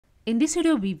In this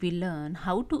video, we will learn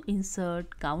how to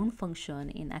insert count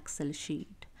function in Excel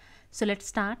sheet. So let's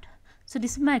start. So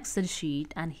this is my Excel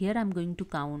sheet and here I'm going to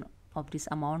count of this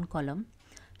amount column.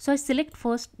 So I select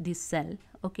first this cell,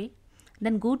 okay.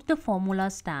 Then go to the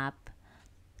formulas tab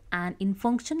and in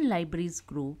function libraries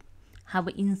group have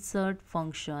an insert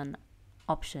function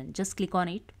option. Just click on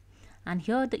it and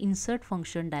here the insert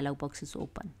function dialog box is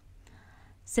open.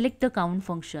 Select the count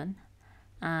function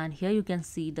and here you can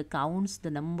see the counts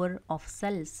the number of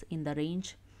cells in the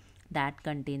range that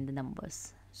contain the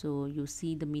numbers. So you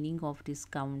see the meaning of this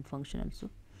count function also,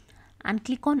 and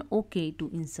click on OK to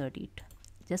insert it.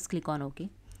 Just click on OK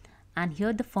and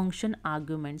here the function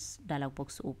arguments dialog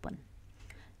box open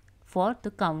for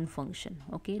the count function.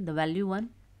 Okay, the value 1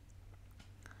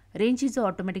 range is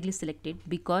automatically selected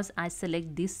because I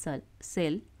select this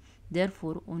cell,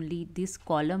 therefore only this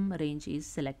column range is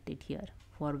selected here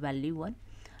for value 1.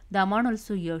 The amount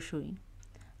also here showing,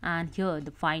 and here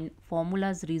the find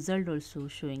formulas result also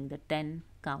showing the 10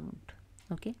 count.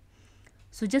 Okay,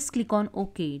 so just click on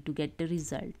OK to get the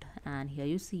result and here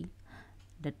you see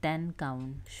the 10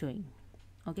 count showing.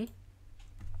 Okay,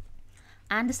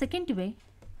 and the second way,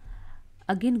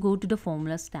 again go to the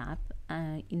formulas tab.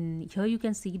 In here you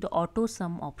can see the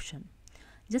AutoSum option.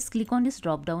 Just click on this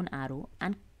drop down arrow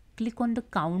and click on the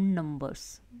count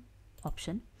numbers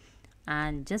option,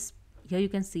 and just here you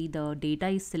can see the data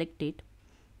is selected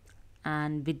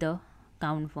and with the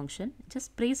count function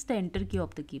just press the enter key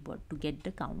of the keyboard to get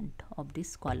the count of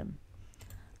this column.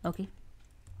 Okay,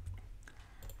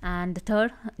 and the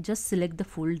third, just select the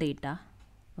full data.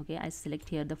 Okay, I select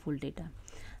here the full data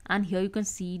and here you can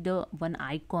see the one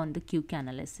icon, the quick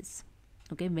analysis.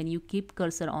 Okay, when you keep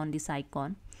cursor on this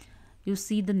icon you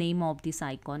see the name of this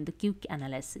icon, the quick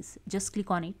analysis. Just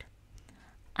click on it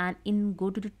and go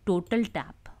to the total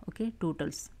tab. Okay,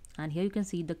 totals, and here you can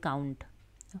see the count.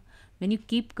 When you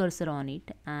keep cursor on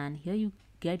it and here you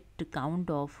get the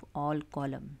count of all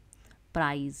column,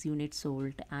 price, unit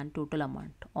sold and total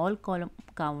amount. All column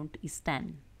count is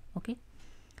 10. Okay,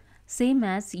 same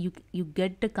as you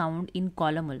get the count in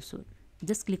column also.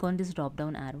 Just click on this drop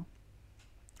down arrow,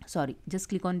 just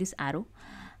click on this arrow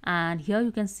and here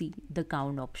you can see the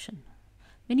count option.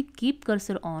 When you keep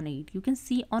cursor on it you can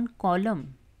see on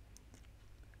column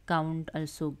count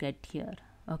also get here.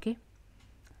 Okay,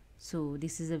 so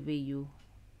this is a way you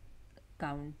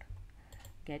count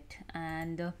get,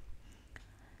 and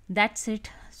that's it.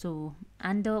 So,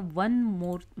 and the one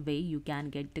more way you can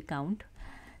get the count.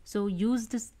 So use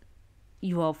this,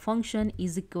 your function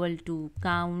is equal to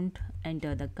count,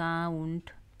 enter the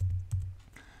count,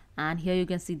 and here you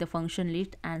can see the function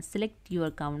list and select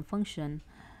your count function,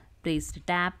 press the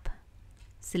tab,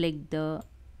 select the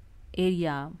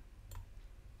area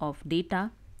of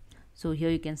data. So here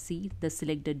you can see the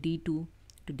select the D2 to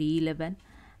D11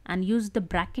 and use the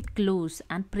bracket close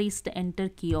and press the enter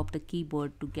key of the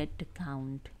keyboard to get the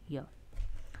count here.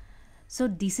 So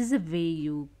this is a way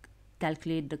you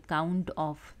calculate the count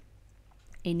of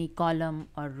any column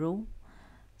or row.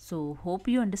 So hope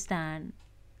you understand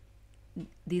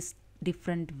this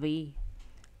different way.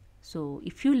 So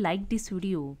if you like this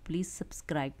video, please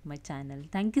subscribe my channel.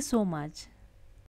 Thank you so much.